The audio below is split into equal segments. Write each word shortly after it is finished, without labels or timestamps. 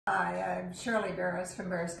Hi, I'm Shirley Burris from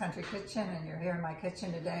Burris Country Kitchen, and you're here in my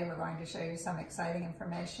kitchen today. We're going to show you some exciting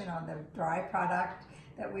information on the dry product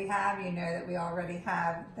that we have. You know that we already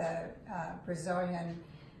have the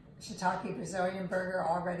shiitake Brazilian burger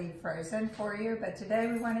already frozen for you, but today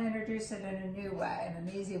we want to introduce it in a new way, and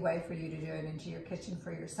an easy way for you to do it into your kitchen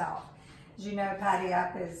for yourself. As you know, Patty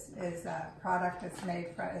Up is a product that's made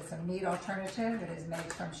from, it's a meat alternative. It is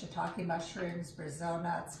made from shiitake mushrooms, Brazil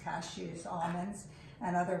nuts, cashews, almonds,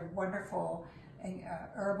 and other wonderful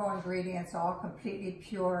herbal ingredients, all completely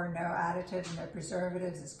pure, no additives, no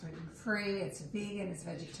preservatives. It's gluten-free, it's vegan, it's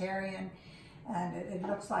vegetarian, and it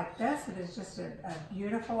looks like this. It is just a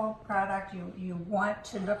beautiful product. You want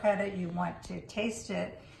to look at it, you want to taste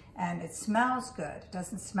it, and it smells good. It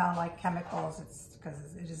doesn't smell like chemicals. It's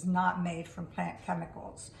because it is not made from plant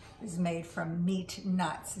chemicals. It is made from meat,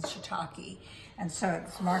 nuts, and shiitake. And so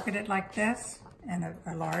it's marketed like this in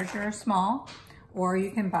a large or a small, or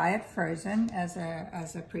you can buy it frozen as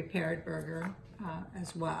a prepared burger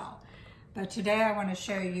as well. But today I want to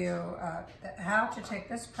show you how to take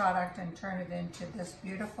this product and turn it into this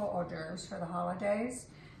beautiful hors d'oeuvres for the holidays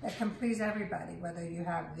that can please everybody, whether you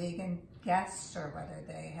have vegan guests or whether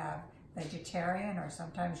they have vegetarian, or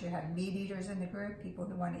sometimes you have meat eaters in the group, people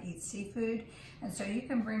who want to eat seafood. And so you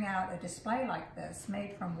can bring out a display like this,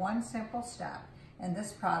 made from one simple step, and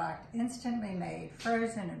this product instantly made,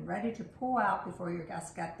 frozen, and ready to pull out before your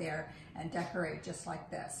guests get there and decorate just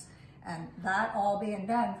like this. And that all being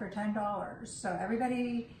done for $10. So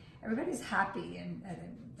everybody's happy, and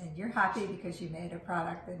you're happy because you made a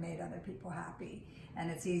product that made other people happy,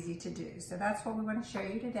 and it's easy to do. So that's what we want to show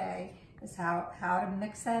you today, is how to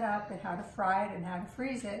mix that up, and how to fry it, and how to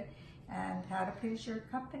freeze it, and how to please your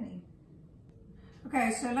company.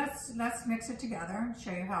 Okay, so let's mix it together and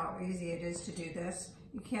show you how easy it is to do this.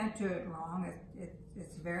 You can't do it wrong.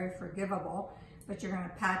 It's very forgivable, but you're going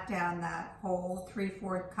to pat down that whole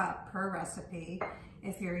 3/4 cup per recipe.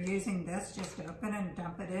 If you're using this, just open and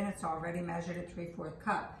dump it in. It's already measured at 3/4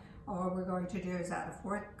 cup. All we're going to do is add a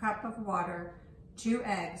 1/4 cup of water, 2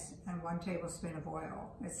 eggs, and 1 tablespoon of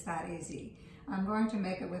oil. It's that easy. I'm going to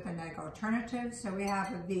make it with an egg alternative, so we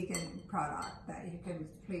have a vegan product that you can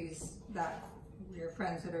please your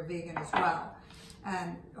friends that are vegan as well.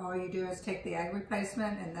 And all you do is take the egg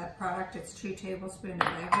replacement, and that product, it's 2 tablespoons of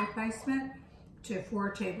egg replacement to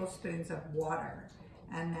 4 tablespoons of water.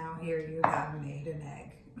 And now here you have made an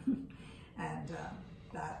egg. And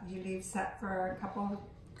that you leave set for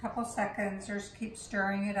a couple seconds, or just keep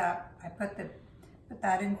stirring it up. I put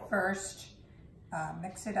that in first,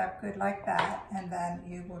 mix it up good like that, and then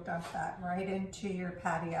you will dump that right into your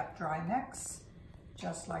Patty Up dry mix,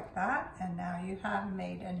 just like that. And now you have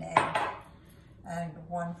made an egg, and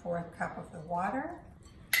 1/4 cup of the water,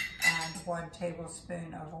 and 1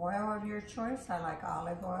 tablespoon of oil of your choice. I like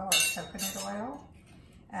olive oil or coconut oil.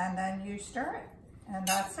 And then you stir it, and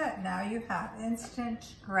that's it. Now you have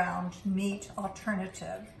instant ground meat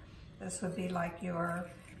alternative. This would be like your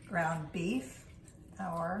ground beef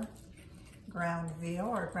or ground veal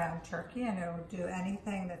or ground turkey, and it will do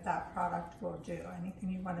anything that product will do. Anything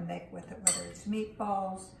you want to make with it, whether it's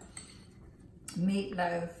meatballs,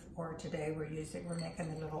 meatloaf, or today we're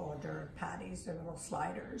making the little hors d'oeuvre patties, the little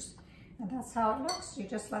sliders. And that's how it looks. You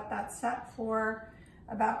just let that set for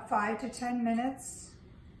about 5 to 10 minutes,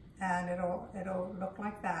 and it'll look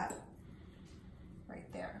like that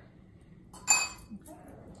right there. Okay,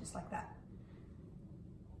 just like that.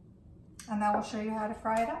 And now we'll show you how to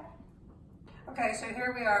fry it up. Okay, so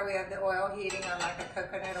here we are. We have the oil heating. I like a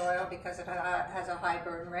coconut oil because it has a high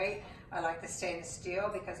burn rate. I like the stainless steel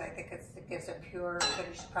because I think it gives a pure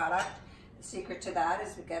finished product. The secret to that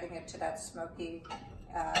is getting it to that smoky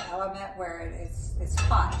element where it's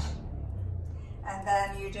hot. And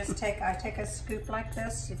then you just I take a scoop like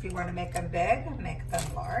this. If you want to make them big, make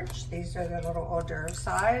them large. These are the little hors d'oeuvre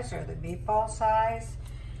size, or the meatball size.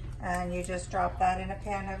 And you just drop that in a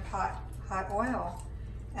pan of hot oil.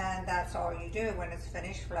 And that's all you do. When it's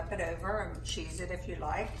finished, flip it over and cheese it if you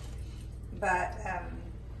like. But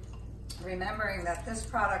remembering that this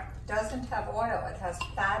product doesn't have oil, it has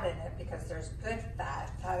fat in it, because there's good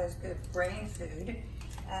fat. Fat is good brain food,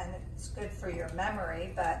 and it's good for your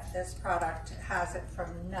memory, but this product has it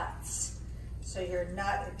from nuts. So your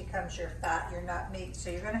nut, it becomes your fat, your nut meat. So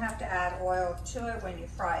you're gonna have to add oil to it when you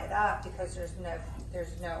fry it up, because there's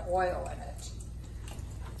no oil in it.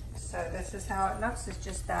 So this is how it looks. It's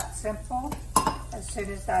just that simple. As soon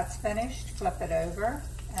as that's finished, flip it over,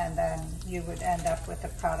 and then you would end up with a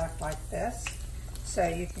product like this. So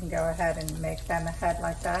you can go ahead and make them ahead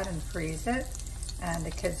like that and freeze it. And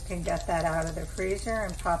the kids can get that out of the freezer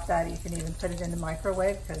and pop that. You can even put it in the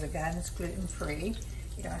microwave because, again, it's gluten-free.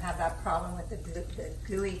 You don't have that problem with the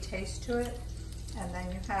gooey taste to it. And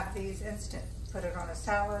then you have these instant. Put it on a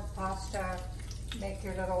salad, pasta, make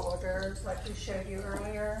your little hors d'oeuvres like we showed you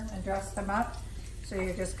earlier and dress them up. So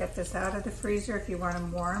you just get this out of the freezer. If you want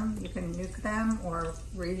them warm, you can nuke them or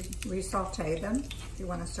re-saute them. If you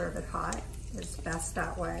want to serve it hot, it's best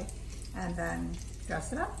that way. And then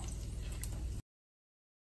dress it up.